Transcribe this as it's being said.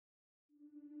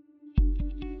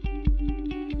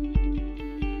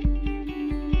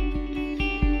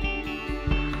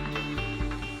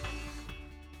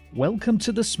Welcome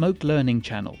to the Smoke Learning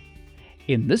channel.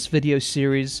 In this video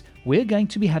series, we're going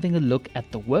to be having a look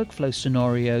at the workflow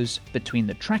scenarios between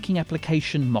the tracking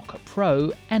application Mocha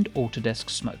Pro and Autodesk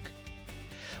Smoke.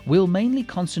 We'll mainly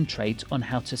concentrate on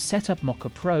how to set up Mocha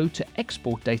Pro to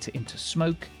export data into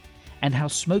Smoke, and how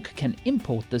Smoke can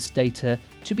import this data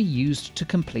to be used to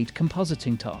complete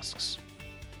compositing tasks.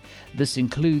 This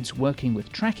includes working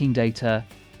with tracking data,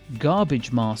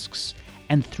 garbage masks,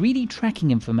 and 3D tracking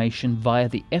information via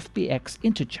the FBX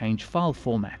interchange file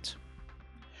format.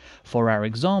 For our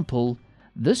example,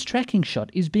 this tracking shot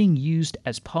is being used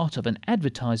as part of an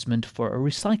advertisement for a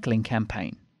recycling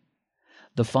campaign.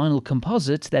 The final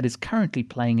composite that is currently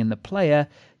playing in the player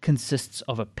consists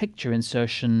of a picture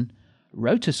insertion,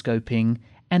 rotoscoping,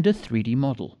 and a 3D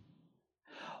model.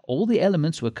 All the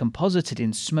elements were composited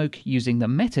in Smoke using the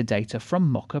metadata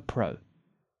from Mocha Pro.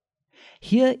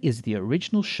 Here is the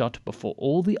original shot before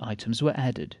all the items were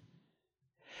added.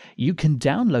 You can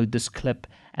download this clip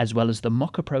as well as the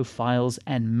Mocha Pro files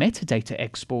and metadata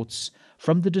exports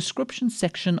from the description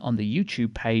section on the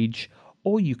YouTube page,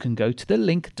 or you can go to the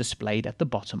link displayed at the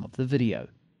bottom of the video.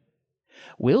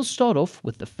 We'll start off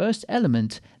with the first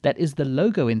element, that is the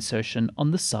logo insertion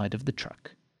on the side of the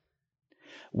truck.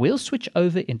 We'll switch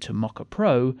over into Mocha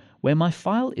Pro, where my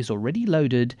file is already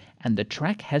loaded and the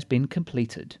track has been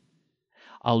completed.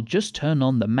 I'll just turn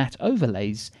on the matte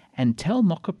overlays and tell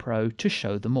Mocha Pro to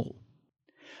show them all.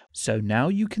 So now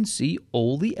you can see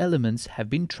all the elements have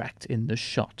been tracked in this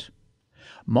shot.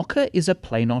 Mocha is a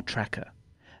planar tracker.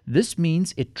 This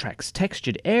means it tracks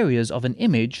textured areas of an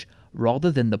image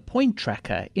rather than the point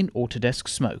tracker in Autodesk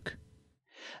Smoke.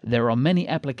 There are many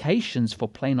applications for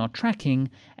planar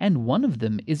tracking, and one of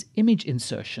them is image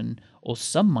insertion, or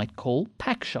some might call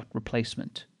pack shot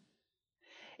replacement.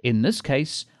 In this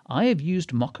case, I have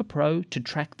used Mocha Pro to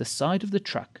track the side of the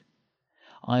truck.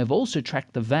 I have also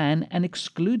tracked the van and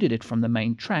excluded it from the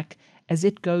main track as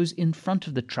it goes in front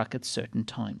of the truck at certain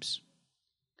times.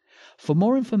 For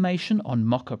more information on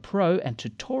Mocha Pro and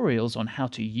tutorials on how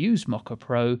to use Mocha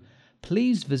Pro,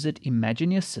 please visit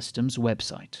Imagineer Systems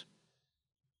website.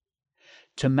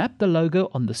 To map the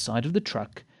logo on the side of the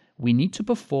truck, we need to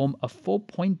perform a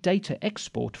 4-point data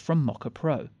export from Mocha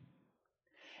Pro.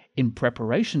 In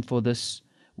preparation for this,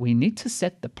 we need to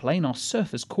set the planar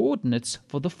surface coordinates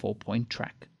for the 4-point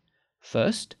track.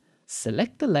 First,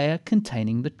 select the layer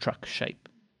containing the truck shape.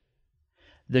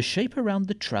 The shape around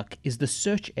the truck is the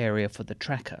search area for the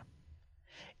tracker.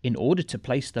 In order to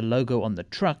place the logo on the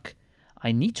truck,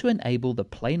 I need to enable the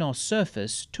planar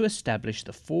surface to establish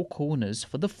the 4 corners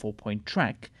for the 4-point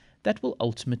track that will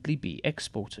ultimately be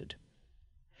exported.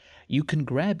 You can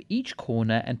grab each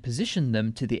corner and position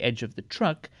them to the edge of the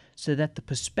truck so that the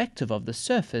perspective of the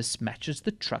surface matches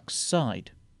the truck's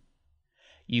side.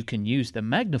 You can use the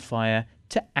magnifier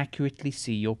to accurately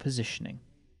see your positioning.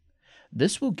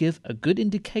 This will give a good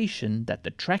indication that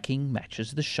the tracking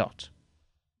matches the shot.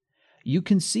 You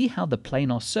can see how the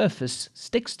planar surface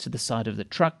sticks to the side of the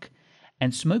truck,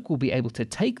 and Smoke will be able to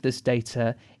take this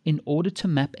data in order to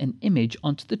map an image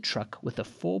onto the truck with a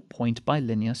 4-point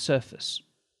bilinear surface.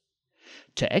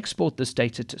 To export this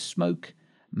data to Smoke,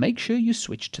 make sure you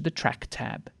switch to the Track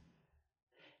tab.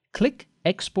 Click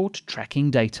Export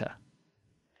Tracking Data.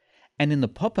 And in the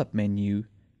pop-up menu,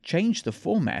 change the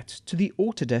format to the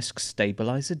Autodesk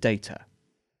Stabilizer data.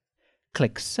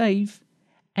 Click Save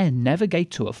and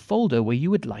navigate to a folder where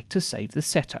you would like to save the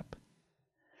setup.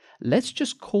 Let's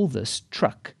just call this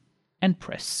Truck and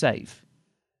press Save.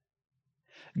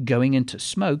 Going into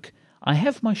Smoke, I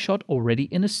have my shot already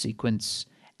in a sequence,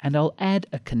 and I'll add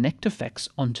a ConnectFX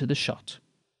onto the shot.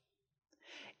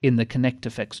 In the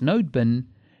ConnectFX node bin,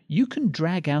 you can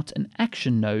drag out an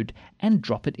action node and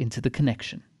drop it into the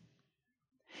connection.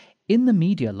 In the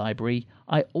media library,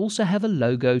 I also have a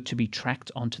logo to be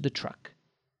tracked onto the truck.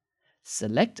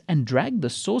 Select and drag the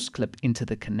source clip into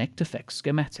the ConnectFX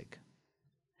schematic.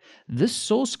 This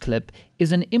source clip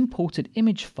is an imported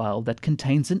image file that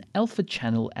contains an alpha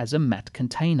channel as a matte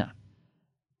container.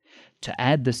 To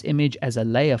add this image as a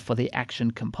layer for the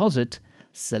action composite,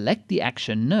 select the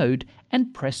action node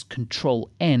and press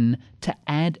Ctrl-N to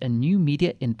add a new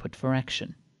media input for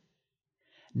action.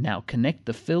 Now connect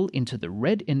the fill into the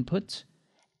red input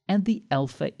and the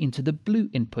alpha into the blue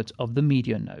input of the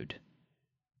media node.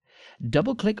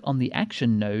 Double-click on the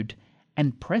action node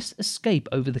and press Escape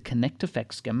over the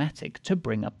ConnectFX schematic to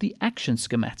bring up the action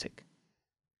schematic.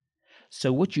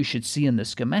 So what you should see in the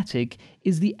schematic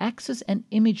is the axis and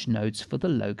image nodes for the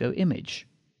logo image.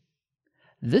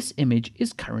 This image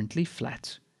is currently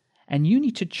flat, and you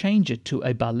need to change it to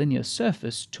a bilinear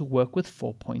surface to work with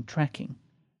 4-point tracking.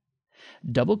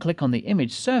 Double-click on the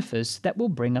image surface that will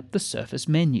bring up the surface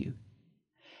menu.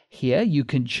 Here you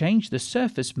can change the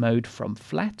surface mode from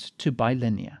flat to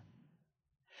bilinear.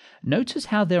 Notice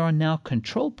how there are now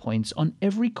control points on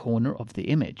every corner of the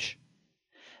image.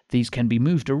 These can be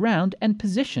moved around and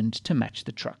positioned to match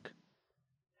the truck.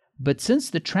 But since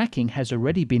the tracking has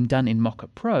already been done in Mocha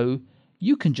Pro,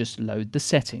 you can just load the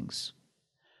settings.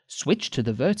 Switch to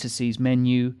the Vertices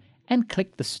menu and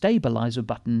click the Stabilizer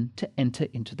button to enter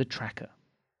into the tracker.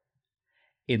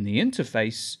 In the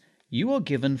interface, you are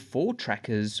given 4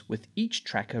 trackers with each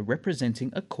tracker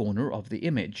representing a corner of the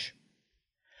image.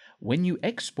 When you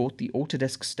export the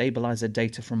Autodesk Stabilizer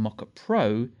data from Mocha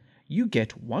Pro, you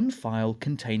get one file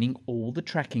containing all the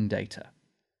tracking data.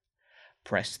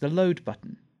 Press the Load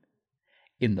button.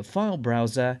 In the file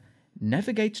browser,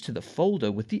 navigate to the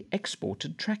folder with the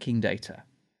exported tracking data.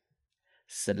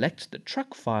 Select the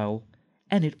truck file,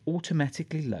 and it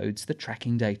automatically loads the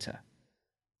tracking data.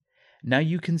 Now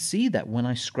you can see that when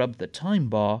I scrub the time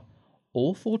bar,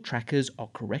 all 4 trackers are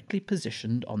correctly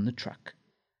positioned on the truck.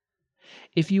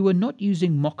 If you were not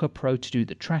using Mocha Pro to do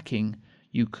the tracking,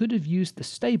 you could have used the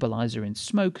stabilizer in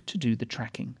Smoke to do the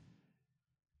tracking.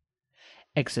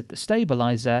 Exit the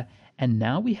stabilizer, and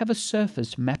now we have a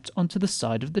surface mapped onto the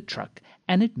side of the truck,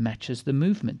 and it matches the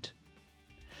movement.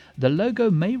 The logo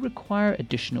may require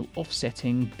additional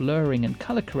offsetting, blurring and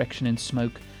color correction in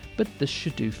Smoke, but this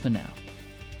should do for now.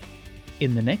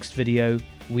 In the next video,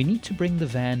 we need to bring the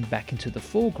van back into the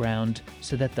foreground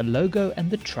so that the logo and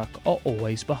the truck are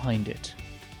always behind it.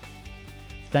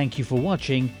 Thank you for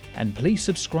watching, and please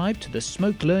subscribe to the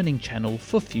Smoke Learning channel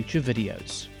for future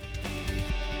videos.